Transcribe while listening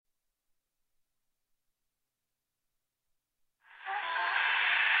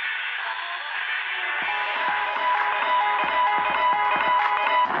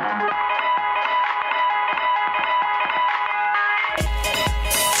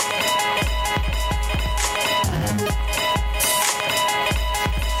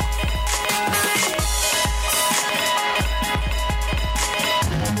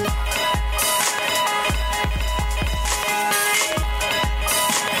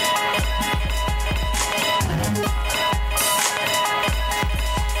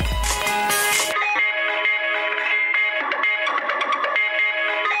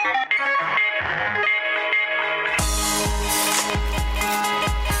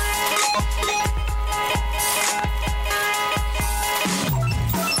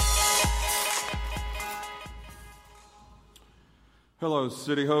Hello,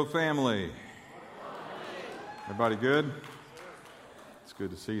 City Hope family. Everybody good? It's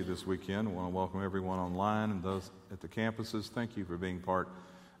good to see you this weekend. I want to welcome everyone online and those at the campuses. Thank you for being part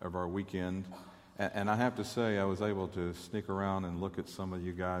of our weekend. And I have to say, I was able to sneak around and look at some of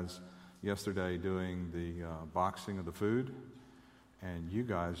you guys yesterday doing the boxing of the food. And you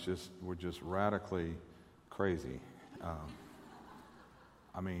guys were just radically crazy.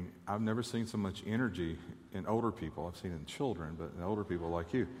 I've never seen so much energy in older people. I've seen it in children, but in older people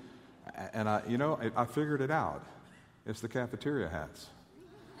like you. And I figured it out. It's the cafeteria hats.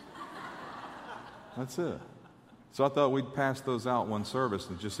 That's it. So I thought we'd pass those out one service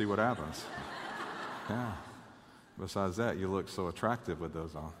and just see what happens. Yeah. Besides that, you look so attractive with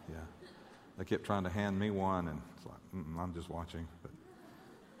those on. Yeah. They kept trying to hand me one, and it's like, I'm just watching. But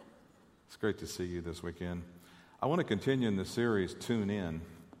it's great to see you this weekend. I want to continue in the series, Tune In.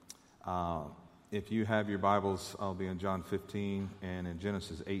 If you have your Bibles, I'll be in John 15 and in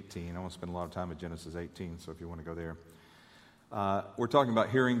Genesis 18. I won't spend a lot of time at Genesis 18, so if you want to go there. We're talking about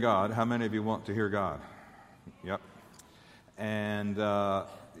hearing God. How many of you want to hear God? Yep. And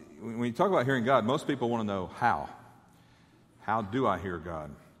when you talk about hearing God, most people want to know how. How do I hear God?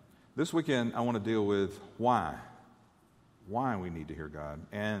 This weekend, I want to deal with why. Why we need to hear God.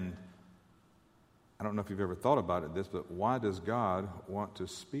 And I don't know if you've ever thought about this, but why does God want to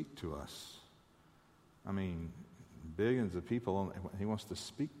speak to us? I mean, billions of people, He wants to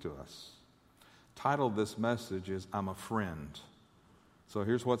speak to us. Title of this message is, I'm a friend. So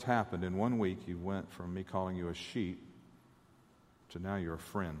here's what's happened. In 1 week, you went from me calling you a sheep to now you're a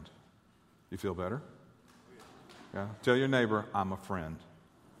friend. You feel better? Yeah. Tell your neighbor, I'm a friend.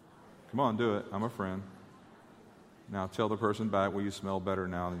 Come on, do it. I'm a friend. Now tell the person back, well, you smell better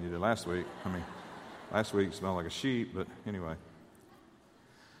now than you did last week. Last week smelled like a sheep, but anyway.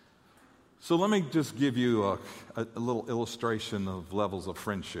 So let me just give you a little illustration of levels of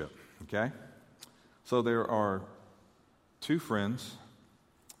friendship, okay? So there are two friends,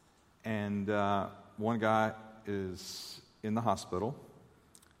 and one guy is in the hospital,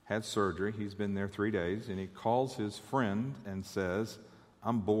 had surgery. He's been there 3 days, and he calls his friend and says,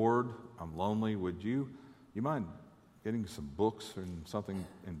 I'm bored, I'm lonely, would you mind getting some books and something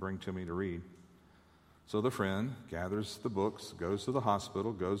and bring to me to read? So the friend gathers the books, goes to the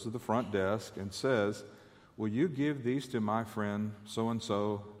hospital, goes to the front desk, and says, will you give these to my friend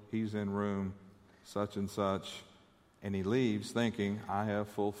so-and-so? He's in room such and such. And he leaves thinking, I have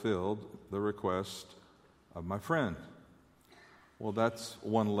fulfilled the request of my friend. Well, that's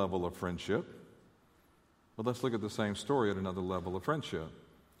one level of friendship. But let's look at the same story at another level of friendship.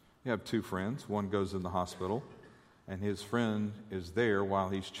 You have two friends. One goes in the hospital, and his friend is there while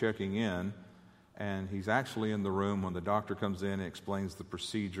he's checking in. And he's actually in the room when the doctor comes in and explains the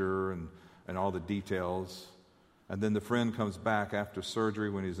procedure and all the details. And then the friend comes back after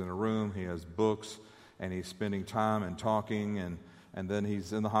surgery when he's in a room. He has books, and he's spending time and talking. And then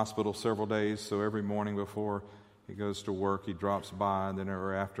he's in the hospital several days. So every morning before he goes to work, he drops by. And then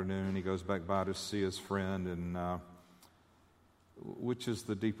every afternoon, he goes back by to see his friend. And which is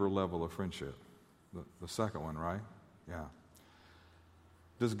the deeper level of friendship? The second one, right? Yeah.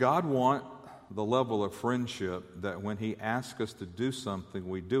 Does God want the level of friendship that when He asks us to do something,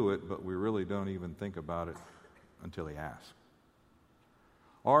 we do it, but we really don't even think about it until He asks?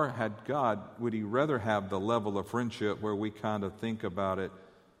 Or would He rather have the level of friendship where we kind of think about it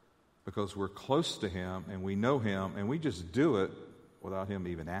because we're close to Him and we know Him and we just do it without Him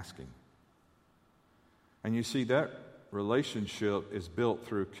even asking? And you see, that relationship is built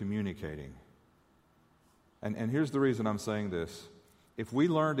through communicating. And here's the reason I'm saying this. If we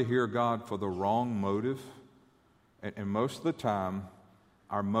learn to hear God for the wrong motive, and most of the time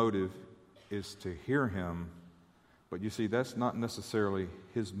our motive is to hear Him, but you see, that's not necessarily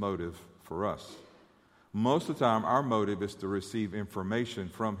His motive for us. Most of the time our motive is to receive information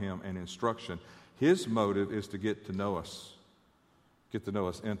from Him and instruction. His motive is to get to know us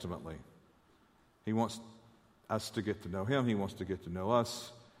intimately. He wants us to get to know Him. He wants to get to know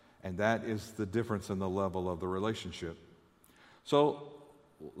us, and that is the difference in the level of the relationship. So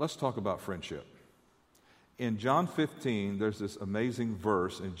let's talk about friendship. In John 15, there's this amazing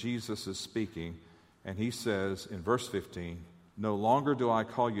verse, and Jesus is speaking, and He says in verse 15, no longer do I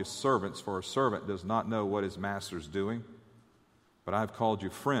call you servants, for a servant does not know what his master's doing, but I've called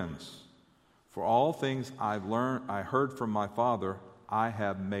you friends. For all things I heard from my Father, I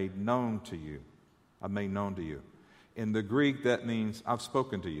have made known to you. I've made known to you. In the Greek, that means I've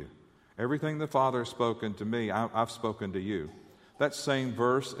spoken to you. Everything the Father has spoken to me, I've spoken to you. That same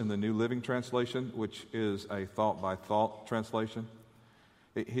verse in the New Living Translation, which is a thought-by-thought translation,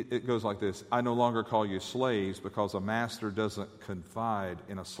 It goes like this: I no longer call you slaves, because a master doesn't confide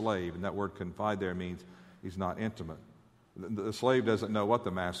in a slave. And that word confide there means he's not intimate. The slave doesn't know what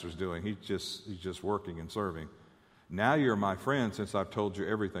the master's doing. He's just working and serving. Now you're my friend, since I've told you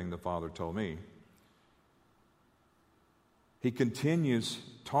everything the Father told me. He continues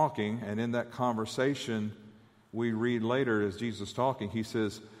talking, and in that conversation we read later as Jesus talking, he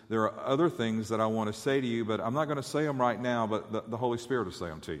says, there are other things that I want to say to you, but I'm not going to say them right now, but the Holy Spirit will say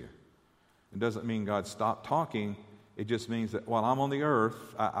them to you. It doesn't mean God stopped talking. It just means that while I'm on the earth,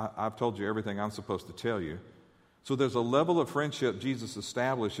 I've told you everything I'm supposed to tell you. So there's a level of friendship Jesus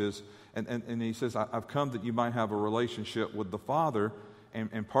establishes, and he says, I've come that you might have a relationship with the Father,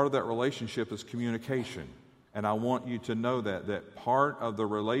 and part of that relationship is communication. And I want you to know that part of the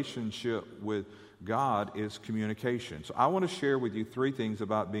relationship with God is communication. So I want to share with you 3 things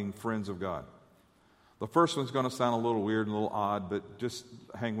about being friends of God. The first one's going to sound a little weird and a little odd, but just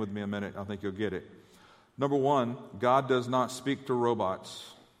hang with me a minute. I think you'll get it. Number 1, God does not speak to robots.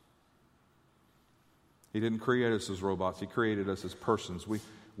 He didn't create us as robots. He created us as persons.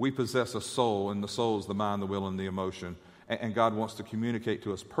 We possess a soul, and the soul is the mind, the will, and the emotion. And God wants to communicate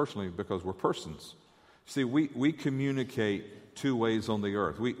to us personally because we're persons. See, we communicate 2 ways on the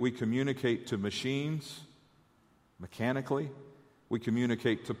earth. We communicate to machines mechanically. We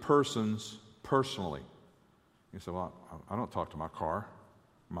communicate to persons personally. You say, well, I don't talk to my car,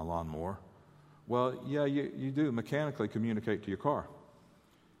 my lawnmower. Well, yeah, you do mechanically communicate to your car.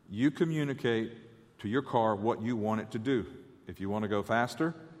 You communicate to your car what you want it to do. If you want to go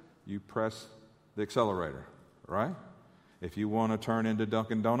faster, you press the accelerator, right? If you want to turn into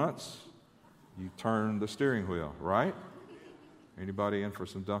Dunkin' Donuts, you turn the steering wheel, right? Anybody in for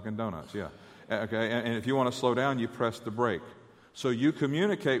some Dunkin' Donuts? Yeah. Okay, and if you want to slow down, you press the brake. So you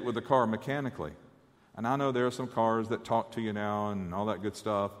communicate with the car mechanically. And I know there are some cars that talk to you now and all that good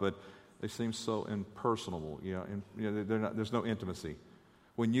stuff, but they seem so impersonal. There's no intimacy.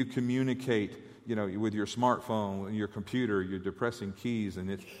 When you communicate, with your smartphone, your computer, you're depressing keys,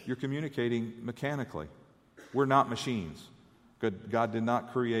 and you're communicating mechanically. We're not machines. God did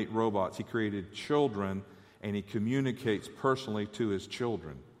not create robots. He created children, and He communicates personally to His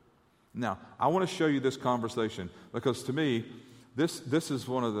children. Now, I want to show you this conversation because to me, this is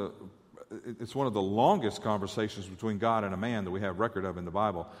one of the longest conversations between God and a man that we have record of in the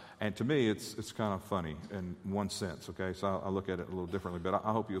Bible. And to me, it's kind of funny in one sense, okay? So I look at it a little differently, but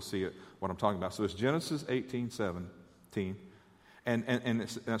I hope you'll see it, what I'm talking about. So it's Genesis 18:17, and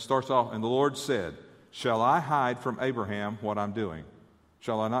it starts off, and the Lord said, shall I hide from Abraham what I'm doing?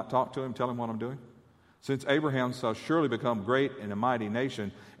 Shall I not talk to him, tell him what I'm doing? Since Abraham shall surely become great and a mighty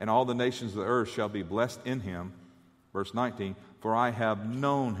nation, and all the nations of the earth shall be blessed in him. Verse 19, for I have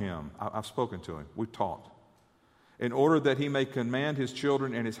known him. I've spoken to him. We've talked. In order that he may command his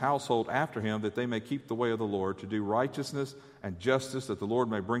children and his household after him, that they may keep the way of the Lord, to do righteousness and justice, that the Lord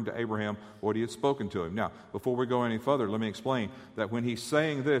may bring to Abraham what he had spoken to him. Now, before we go any further, let me explain that when he's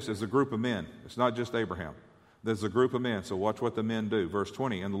saying this, it's a group of men. It's not just Abraham. There's a group of men. So watch what the men do. Verse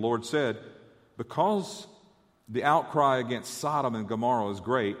 20, and the Lord said, because the outcry against Sodom and Gomorrah is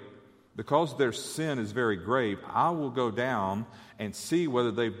great, because their sin is very grave, I will go down and see whether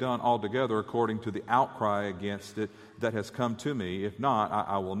they've done altogether according to the outcry against it that has come to me. If not,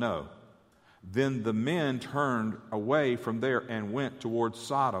 I will know. Then the men turned away from there and went towards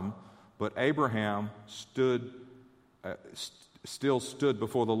Sodom, but Abraham still stood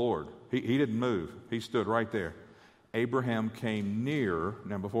before the Lord. He didn't move. He stood right there. Abraham came near.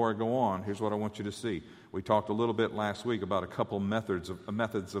 Now, before I go on, here's what I want you to see. We talked a little bit last week about a couple methods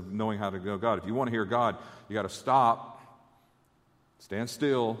of knowing how to know God. If you want to hear God, you got to stop, stand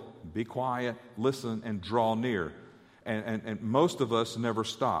still, be quiet, listen, and draw near. And most of us never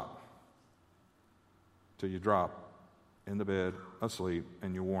stop till you drop in the bed, asleep,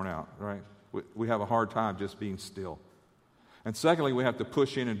 and you're worn out, right? We have a hard time just being still. And secondly, we have to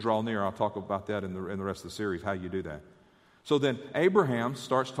push in and draw near. I'll talk about that in the rest of the series, how you do that. So then Abraham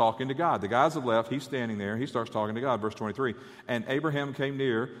starts talking to God. The guys have left. He's standing there. He starts talking to God. Verse 23, and Abraham came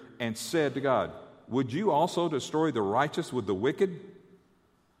near and said to God, would you also destroy the righteous with the wicked? And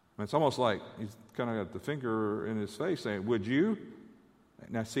it's almost like he's kind of got the finger in his face saying, would you?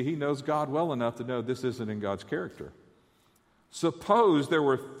 Now, see, he knows God well enough to know this isn't in God's character. Suppose there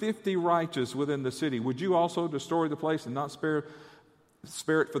were 50 righteous within the city. Would you also destroy the place and not spare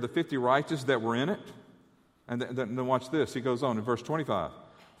it for the 50 righteous that were in it? And then watch this. He goes on in verse 25.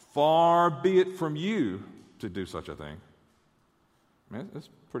 Far be it from you to do such a thing. Man, that's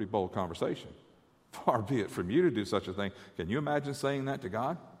a pretty bold conversation. Far be it from you to do such a thing. Can you imagine saying that to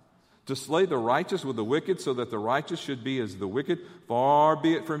God? to slay the righteous with the wicked, so that the righteous should be as the wicked. Far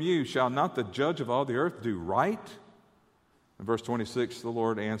be it from you. Shall not the judge of all the earth do right? In verse 26, the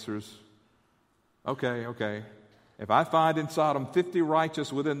Lord answers, Okay. If I find in Sodom 50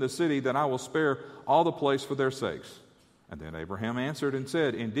 righteous within the city, then I will spare all the place for their sakes. And then Abraham answered and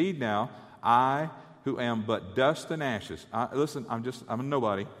said, Indeed now, I who am but dust and ashes. Listen, I'm a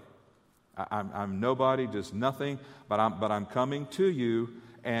nobody. I'm nobody, just nothing, but I'm coming to you,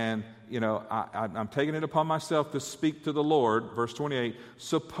 and, I'm taking it upon myself to speak to the Lord. Verse 28,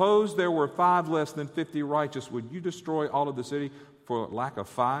 suppose there were 5 less than 50 righteous. Would you destroy all of the city for lack of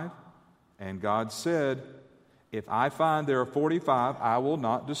 5? And God said, if I find there are 45, I will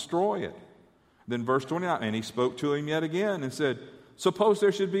not destroy it. Then verse 29, and he spoke to him yet again and said, suppose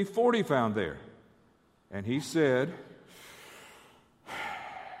there should be 40 found there. And he said,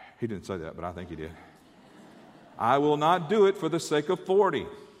 he didn't say that, but I think he did. I will not do it for the sake of 40.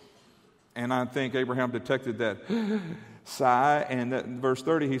 And I think Abraham detected that sigh. And that in verse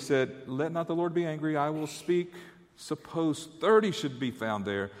 30, he said, let not the Lord be angry, I will speak. Suppose 30 should be found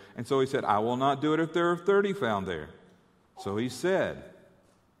there. And so he said, I will not do it if there are 30 found there. So he said,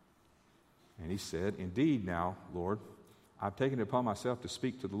 indeed now, Lord, I've taken it upon myself to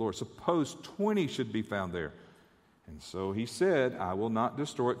speak to the Lord. Suppose 20 should be found there. And so he said, I will not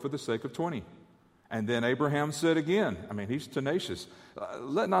destroy it for the sake of 20. And then Abraham said again, he's tenacious.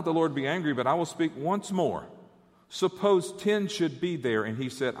 Let not the Lord be angry, but I will speak once more. Suppose 10 should be there. And he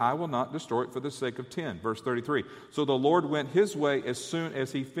said, I will not destroy it for the sake of 10. Verse 33. So the Lord went his way as soon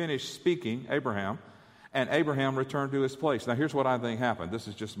as he finished speaking, Abraham, and Abraham returned to his place. Now here's what I think happened. This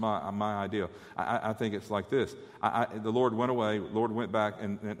is just my idea. I think it's like this. The Lord went away, the Lord went back,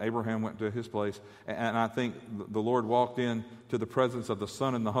 and Abraham went to his place. And I think the Lord walked in to the presence of the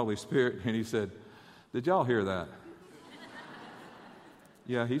Son and the Holy Spirit, and he said, did y'all hear that?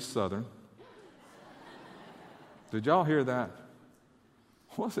 Yeah, he's Southern. Did y'all hear that?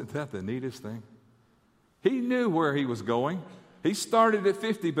 Wasn't that the neatest thing? He knew where he was going. He started at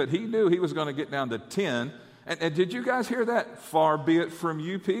 50, but he knew he was going to get down to 10. And did you guys hear that? Far be it from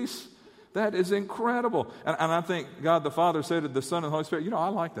you, peace. That is incredible. And I think God the Father said to the Son and the Holy Spirit, I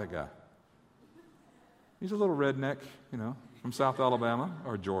like that guy. He's a little redneck, from South Alabama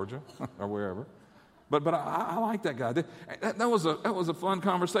or Georgia or wherever. But I like that guy. That was a fun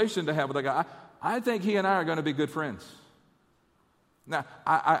conversation to have with that guy. I think he and I are going to be good friends. Now,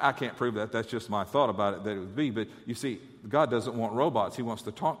 I can't prove that. That's just my thought about it, that it would be. But you see, God doesn't want robots. He wants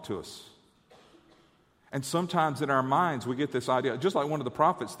to talk to us. And sometimes in our minds, we get this idea, just like one of the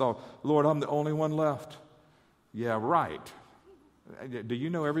prophets thought, Lord, I'm the only one left. Yeah, right. Do you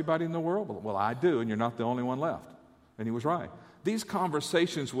know everybody in the world? Well, I do, and you're not the only one left. And he was right. These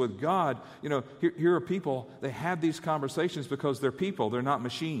conversations with God, here are people, they have these conversations because they're people, they're not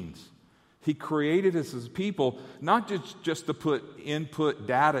machines. He created us as people, not just to put input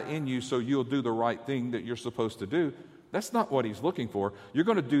data in you so you'll do the right thing that you're supposed to do. That's not what he's looking for. You're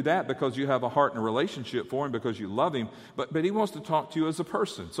going to do that because you have a heart and a relationship for him, because you love him. But he wants to talk to you as a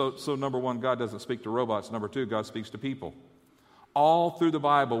person. So number one, God doesn't speak to robots. Number two, God speaks to people. All through the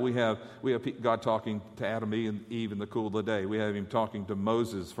Bible, we have God talking to Adam and Eve in the cool of the day. We have him talking to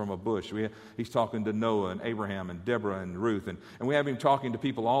Moses from a bush. He's talking to Noah and Abraham and Deborah and Ruth. And we have him talking to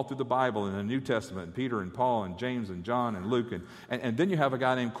people all through the Bible in the New Testament, and Peter and Paul and James and John and Luke. And then you have a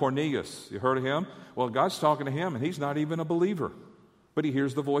guy named Cornelius. You heard of him? Well, God's talking to him, and he's not even a believer. But he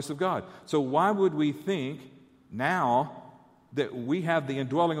hears the voice of God. So why would we think now that we have the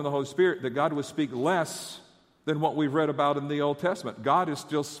indwelling of the Holy Spirit that God would speak less than what we've read about in the Old Testament? God is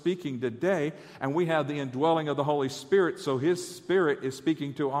still speaking today, and we have the indwelling of the Holy Spirit, so his Spirit is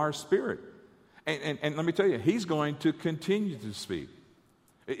speaking to our spirit. And let me tell you, he's going to continue to speak.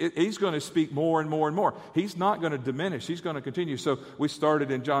 He's going to speak more and more and more. He's not going to diminish. He's going to continue. So we started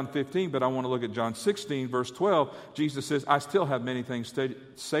in John 15, but I want to look at John 16, verse 12. Jesus says, I still have many things to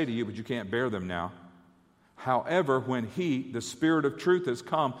say to you, but you can't bear them now. However, when he, the Spirit of truth, has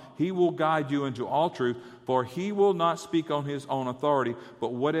come, he will guide you into all truth, for he will not speak on his own authority,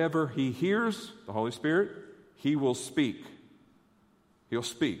 but whatever he hears, the Holy Spirit, he will speak. He'll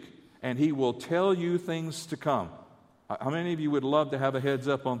speak, and he will tell you things to come. How many of you would love to have a heads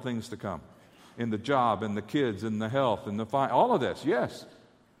up on things to come? In the job, in the kids, in the health, in the all of this, yes.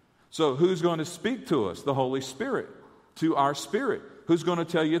 So who's going to speak to us? The Holy Spirit, to our spirit. Who's going to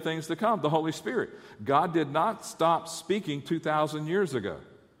tell you things to come? The Holy Spirit. God did not stop speaking 2,000 years ago.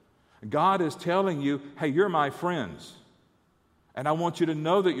 God is telling you, hey, you're my friends. And I want you to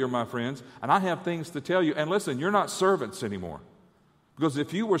know that you're my friends. And I have things to tell you. And listen, you're not servants anymore. Because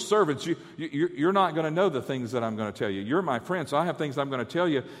if you were servants, you're not going to know the things that I'm going to tell you. You're my friend, so I have things I'm going to tell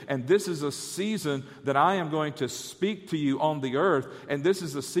you. And this is a season that I am going to speak to you on the earth. And this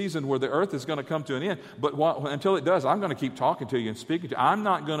is a season where the earth is going to come to an end. But until it does, I'm going to keep talking to you and speaking to you. I'm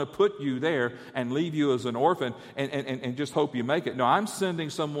not going to put you there and leave you as an orphan and just hope you make it. No, I'm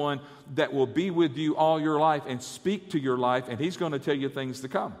sending someone that will be with you all your life and speak to your life. And he's going to tell you things to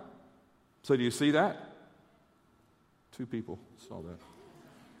come. So do you see that? 2 people saw that.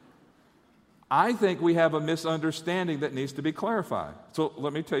 I think we have a misunderstanding that needs to be clarified. So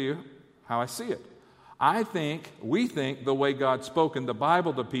let me tell you how I see it. We think the way God spoke in the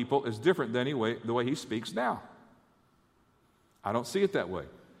Bible to people is different than the way he speaks now. I don't see it that way.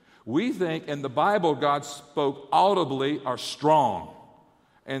 We think in the Bible God spoke audibly or strong,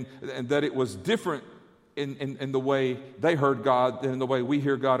 and that it was different in the way they heard God than in the way we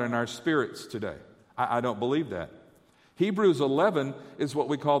hear God in our spirits today. I don't believe that. Hebrews 11 is what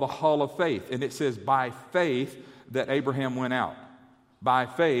we call the hall of faith, and it says, by faith that Abraham went out. By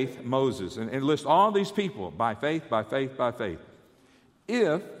faith, Moses. And it lists all these people, by faith, by faith, by faith.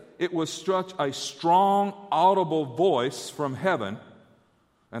 If it was such a strong, audible voice from heaven,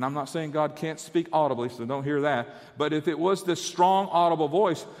 and I'm not saying God can't speak audibly, so don't hear that, but if it was this strong, audible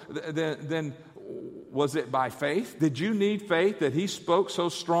voice, then was it by faith? Did you need faith that he spoke so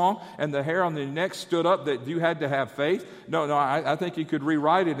strong and the hair on the neck stood up that you had to have faith? No, I think you could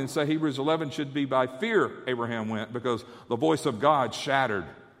rewrite it and say Hebrews 11 should be by fear Abraham went, because the voice of God shattered.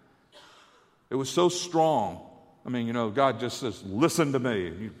 It was so strong. I mean, God just says, listen to me.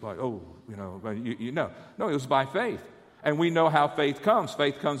 And you're like, No, it was by faith. And we know how faith comes.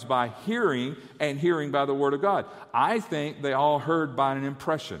 Faith comes by hearing, and hearing by the word of God. I think they all heard by an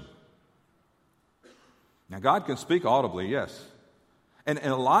impression. Now, God can speak audibly, yes. And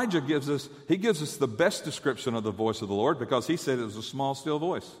Elijah gives us the best description of the voice of the Lord, because he said it was a small, still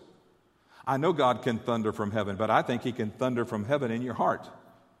voice. I know God can thunder from heaven, but I think he can thunder from heaven in your heart.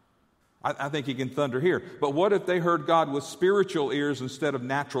 I think he can thunder here. But what if they heard God with spiritual ears instead of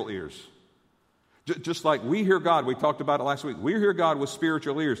natural ears? Just like we hear God, we talked about it last week. We hear God with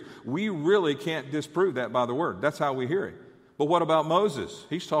spiritual ears. We really can't disprove that by the word. That's how we hear it. But what about Moses?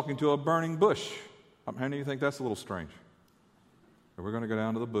 He's talking to a burning bush. How many of you think that's a little strange? We're going to go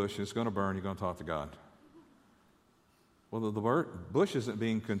down to the bush, and it's going to burn, you're going to talk to God. Well, the bush isn't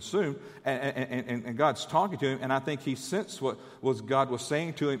being consumed, and God's talking to him, and I think he sensed what God was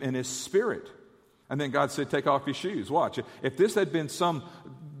saying to him in his spirit. And then God said, take off your shoes. Watch. If this had been some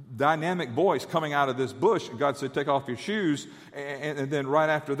dynamic voice coming out of this bush, God said, take off your shoes, and then right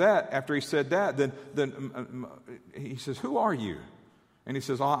after that, after he said that, then he says, who are you? And he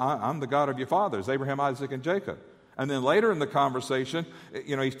says, I'm the God of your fathers, Abraham, Isaac, and Jacob. And then later in the conversation,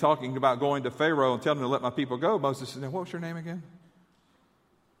 he's talking about going to Pharaoh and telling him to let my people go. Moses says, what was your name again?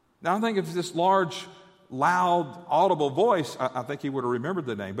 Now, I think if it's this large, loud, audible voice, I think he would have remembered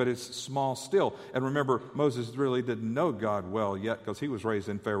the name, but it's small still. And remember, Moses really didn't know God well yet, because he was raised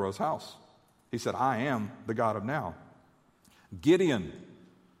in Pharaoh's house. He said, I am the God of now. Gideon.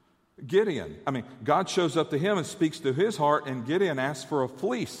 God shows up to him and speaks to his heart, and Gideon asks for a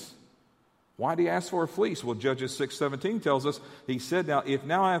fleece. Why did he ask for a fleece? Well, Judges 6:17 tells us, he said, if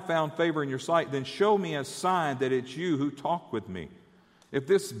now I have found favor in your sight, then show me a sign that it's you who talk with me. If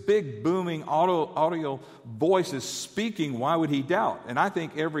this big, booming audio voice is speaking, why would he doubt? And I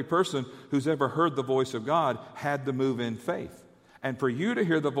think every person who's ever heard the voice of God had to move in faith. And for you to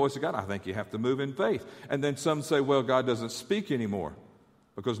hear the voice of God, I think you have to move in faith. And then some say, well, God doesn't speak anymore,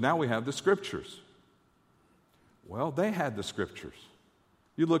 because now we have the Scriptures. Well, they had the Scriptures.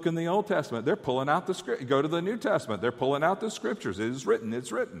 You look in the Old Testament, they're pulling out the Scriptures. Go to the New Testament, they're pulling out the Scriptures. It is written,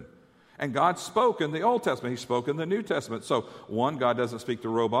 it's written. And God spoke in the Old Testament. He spoke in the New Testament. So, 1, God doesn't speak to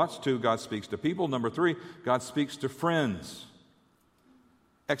robots. 2, God speaks to people. Number 3, God speaks to friends.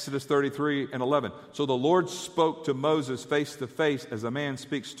 Exodus 33:11. So the Lord spoke to Moses face to face as a man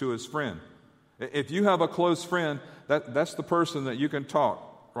speaks to his friend. If you have a close friend, that's the person that you can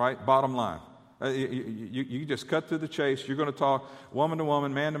talk, right? Bottom line. You just cut to the chase. You're going to talk woman to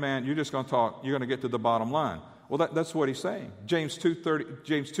woman, man to man. You're just going to talk. You're going to get to the bottom line. Well, that's what he's saying. James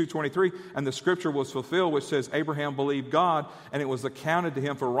 2:23, and the scripture was fulfilled, which says, Abraham believed God, and it was accounted to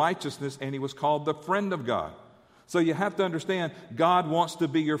him for righteousness, and he was called the friend of God. So you have to understand, God wants to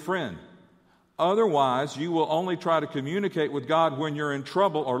be your friend. Otherwise, you will only try to communicate with God when you're in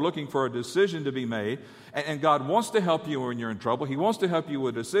trouble or looking for a decision to be made. And God wants to help you when you're in trouble. He wants to help you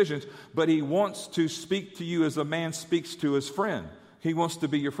with decisions, but He wants to speak to you as a man speaks to his friend. He wants to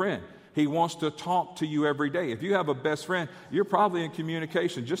be your friend. He wants to talk to you every day. If you have a best friend, you're probably in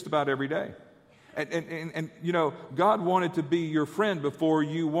communication just about every day. And you know, God wanted to be your friend before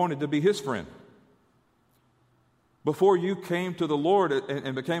you wanted to be His friend. Before you came to the Lord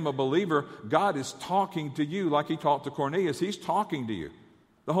and became a believer, God is talking to you like He talked to Cornelius. He's talking to you.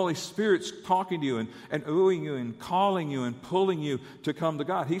 The Holy Spirit's talking to you and oohing you and calling you and pulling you to come to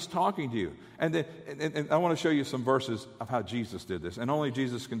God. He's talking to you. And I want to show you some verses of how Jesus did this. And only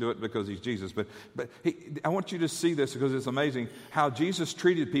Jesus can do it because He's Jesus. But I want you to see this because it's amazing how Jesus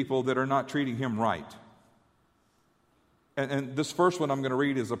treated people that are not treating Him right. And this first one I'm going to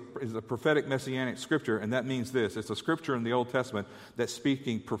read is a prophetic messianic scripture, and that means this. It's a scripture in the Old Testament that's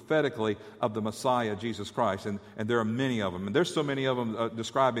speaking prophetically of the Messiah, Jesus Christ, and there are many of them. And there's so many of them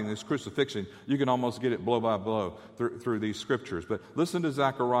describing this crucifixion, you can almost get it blow by blow through these scriptures. But listen to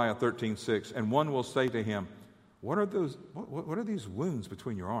Zechariah 13:6, and one will say to him, what are these wounds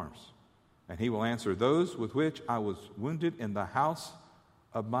between your arms? And he will answer, those with which I was wounded in the house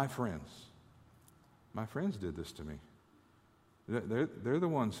of my friends. My friends did this to me. They're the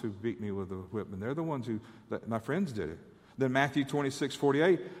ones who beat me with a whip, and they're the ones my friends did it. Then Matthew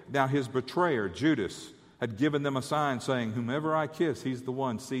 26:48, now his betrayer, Judas, had given them a sign saying, whomever I kiss, he's the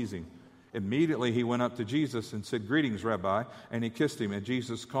one seizing. Immediately he went up to Jesus and said, greetings, Rabbi, and he kissed him. And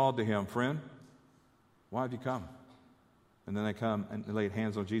Jesus called to him, friend, why have you come? And then they come and laid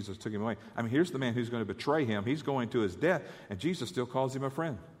hands on Jesus, took him away. I mean, here's the man who's going to betray him. He's going to his death, and Jesus still calls him a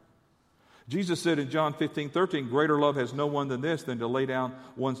friend. Jesus said in John 15:13, greater love has no one than this, than to lay down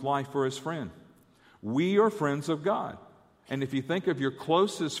one's life for his friend. We are friends of God. And if you think of your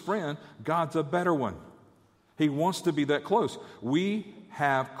closest friend, God's a better one. He wants to be that close. We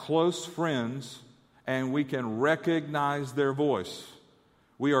have close friends, and we can recognize their voice.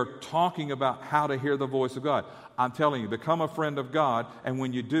 We are talking about how to hear the voice of God. I'm telling you, become a friend of God, and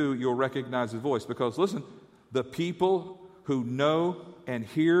when you do, you'll recognize His voice. Because listen, the people who know and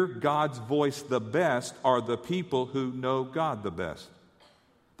hear God's voice the best are the people who know God the best.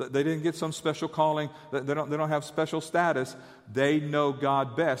 They didn't get some special calling. They don't have special status. They know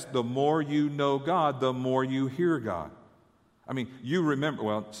God best. The more you know God, the more you hear God. I mean, you remember,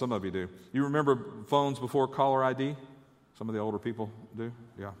 well, some of you do. You remember phones before caller ID? Some of the older people do?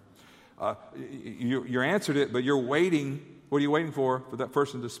 Yeah. You answered it, but you're waiting. What are you waiting for that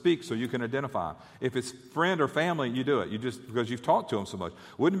person to speak so you can identify? If it's friend or family, you do it. You just because you've talked to them so much.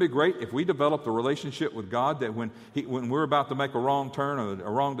 Wouldn't it be great if we developed a relationship with God that when we're about to make a wrong turn or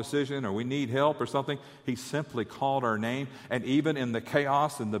a wrong decision or we need help or something, He simply called our name, and even in the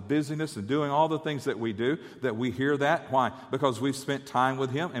chaos and the busyness and doing all the things that we do, that we hear that. Why? Because we've spent time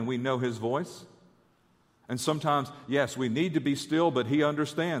with Him and we know His voice. And sometimes, yes, we need to be still, but He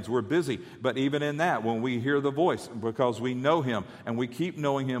understands. We're busy. But even in that, when we hear the voice, because we know Him and we keep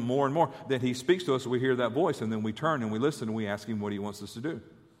knowing Him more and more, then He speaks to us, we hear that voice, and then we turn and we listen and we ask Him what He wants us to do.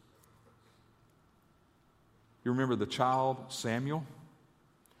 You remember the child Samuel?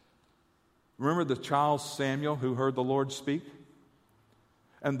 Remember the child Samuel who heard the Lord speak?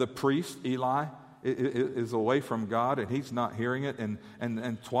 And the priest, Eli, is away from God and he's not hearing it,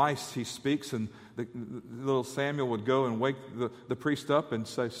 and twice he speaks, and the little Samuel would go and wake the priest up and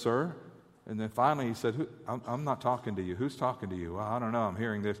say, sir, and then finally he said, I'm not talking to you. Who's talking to you? Well, I don't know, I'm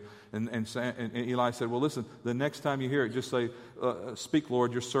hearing this. And Eli said, well, listen, the next time you hear it, just say, speak,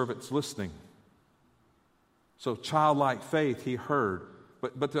 Lord, your servant's listening. So childlike faith, he heard.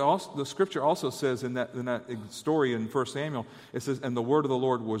 But the scripture also says in that story in 1 Samuel, it says, and the word of the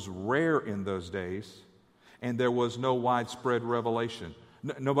Lord was rare in those days, and there was no widespread revelation.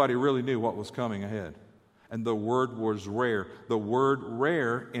 Nobody really knew what was coming ahead. And the word was rare. The word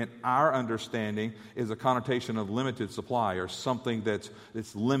rare, in our understanding, is a connotation of limited supply or something that's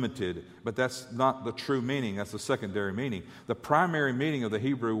limited. But that's not the true meaning. That's the secondary meaning. The primary meaning of the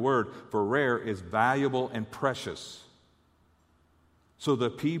Hebrew word for rare is valuable and precious. So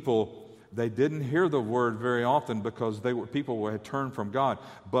the people, they didn't hear the word very often because people had turned from God.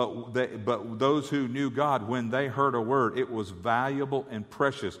 But those who knew God, when they heard a word, it was valuable and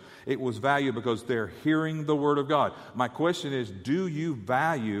precious. It was valuable because they're hearing the word of God. My question is, do you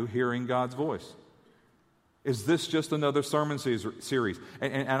value hearing God's voice? Is this just another sermon series?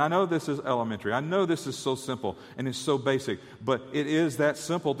 And I know this is elementary. I know this is so simple and it's so basic. But it is that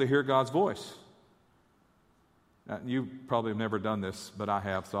simple to hear God's voice. Now, you probably have never done this, but I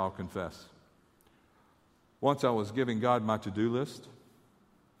have, so I'll confess. Once I was giving God my to-do list,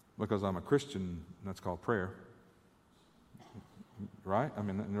 because I'm a Christian, that's called prayer. Right? I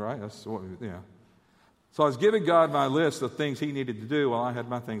mean, right? That's what, yeah. So I was giving God my list of things He needed to do. Well, I had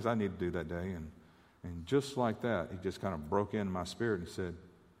my things I needed to do that day. And just like that, He just kind of broke into my spirit and said,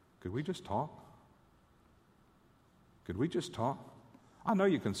 could we just talk? Could we just talk? I know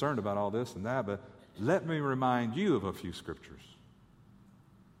you're concerned about all this and that, but let me remind you of a few scriptures.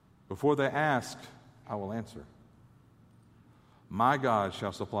 Before they ask, I will answer. My God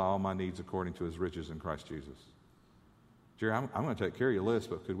shall supply all my needs according to his riches in Christ Jesus. Jerry, I'm going to take care of your list,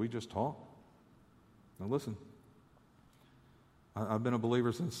 but could we just talk? Now listen, I've been a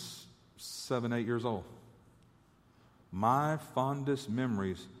believer since 7, 8 years old. My fondest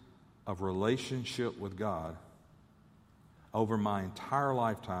memories of relationship with God over my entire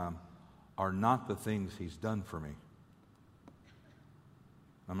lifetime are not the things he's done for me.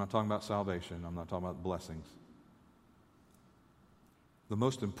 I'm not talking about salvation. I'm not talking about blessings. The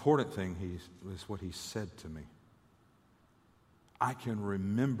most important thing is what he said to me. I can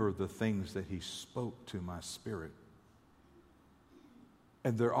remember the things that he spoke to my spirit.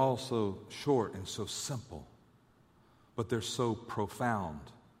 And they're all so short and so simple, but they're so profound.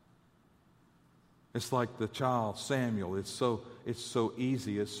 It's like the child Samuel. It's so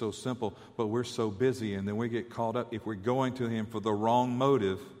easy, it's so simple, but we're so busy, and then we get caught up. If we're going to him for the wrong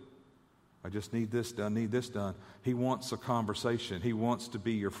motive, I just need this done. He wants a conversation. He wants to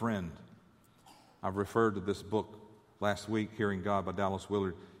be your friend. I've referred to this book last week, Hearing God by Dallas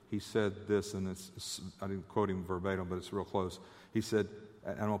Willard. He said this, and I didn't quote him verbatim, but it's real close. He said,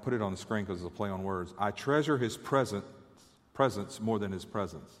 and I'll put it on the screen because it's a play on words, I treasure his presence more than his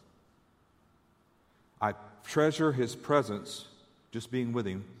presence. I treasure his presence, just being with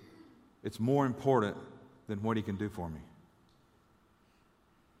him. It's more important than what he can do for me.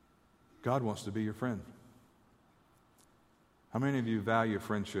 God wants to be your friend. How many of you value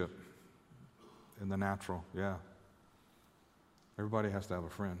friendship in the natural? Yeah. Everybody has to have a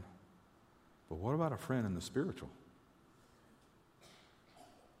friend. But what about a friend in the spiritual?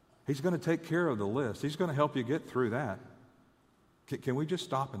 He's going to take care of the list. He's going to help you get through that. Can we just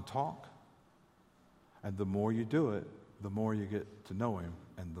stop and talk? And the more you do it, the more you get to know him.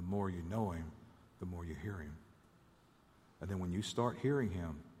 And the more you know him, the more you hear him. And then when you start hearing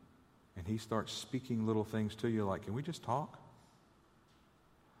him, and he starts speaking little things to you like, can we just talk?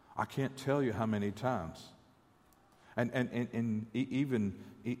 I can't tell you how many times. And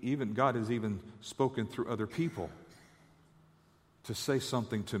even God has even spoken through other people to say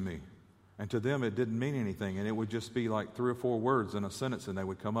something to me. And to them it didn't mean anything. And it would just be like 3 or 4 words in a sentence, and they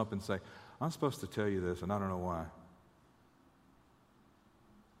would come up and say, I'm supposed to tell you this, and I don't know why.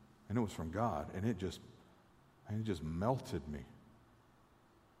 And it was from God, and it just melted me.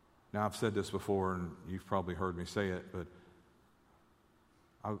 Now, I've said this before, and you've probably heard me say it, but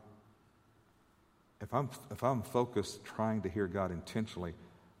if I'm focused trying to hear God intentionally,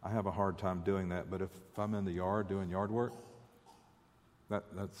 I have a hard time doing that. But if I'm in the yard doing yard work,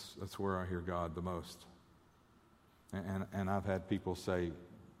 that's where I hear God the most. And I've had people say,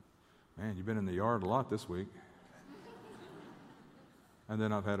 man, you've been in the yard a lot this week. And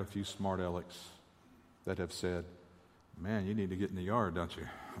then I've had a few smart alecks that have said, man, you need to get in the yard, don't you?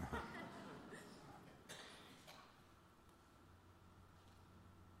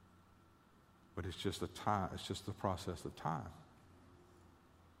 But it's just the process of time.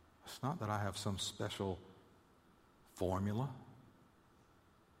 It's not that I have some special formula.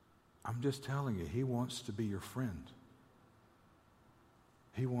 I'm just telling you, he wants to be your friend.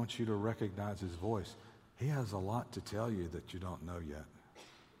 He wants you to recognize his voice. He has a lot to tell you that you don't know yet.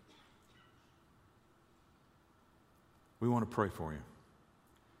 We want to pray for you.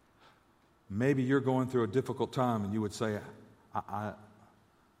 Maybe you're going through a difficult time and you would say,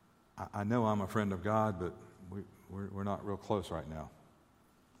 I know I'm a friend of God, but we're not real close right now.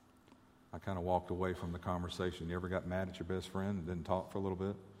 I kind of walked away from the conversation. You ever got mad at your best friend and didn't talk for a little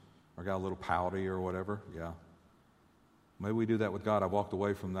bit? Or got a little pouty or whatever? Yeah. Maybe we do that with God. I walked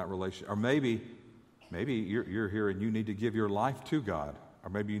away from that relationship. Or maybe you're here and you need to give your life to God. Or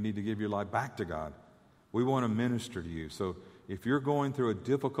maybe you need to give your life back to God. We want to minister to you. So if you're going through a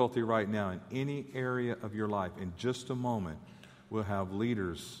difficulty right now in any area of your life, in just a moment, we'll have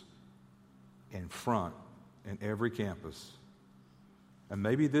leaders in front in every campus. And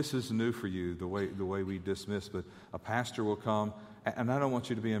maybe this is new for you, the way we dismiss, but a pastor will come, and I don't want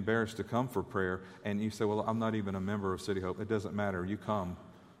you to be embarrassed to come for prayer, and you say, well, I'm not even a member of City Hope. It doesn't matter. You come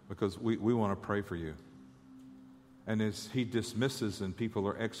because we want to pray for you. And as he dismisses and people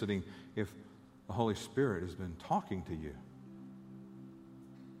are exiting, if the Holy Spirit has been talking to you,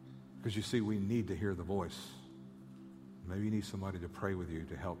 because you see, we need to hear the voice. Maybe you need somebody to pray with you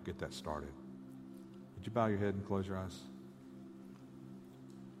to help get that started. Would you bow your head and close your eyes?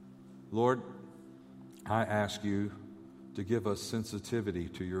 Lord, I ask you to give us sensitivity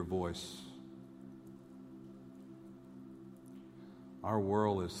to your voice. Our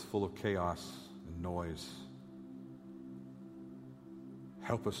world is full of chaos and noise.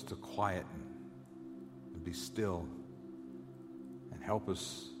 help us to quieten and be still, and help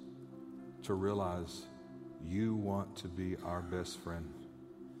us to realize you want to be our best friend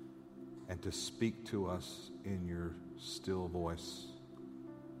and to speak to us in your still voice.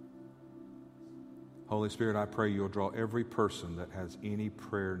 Holy Spirit, I pray you'll draw every person that has any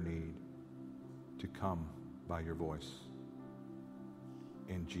prayer need to come by your voice.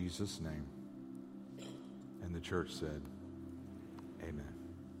 In Jesus' name. And the church said, amen.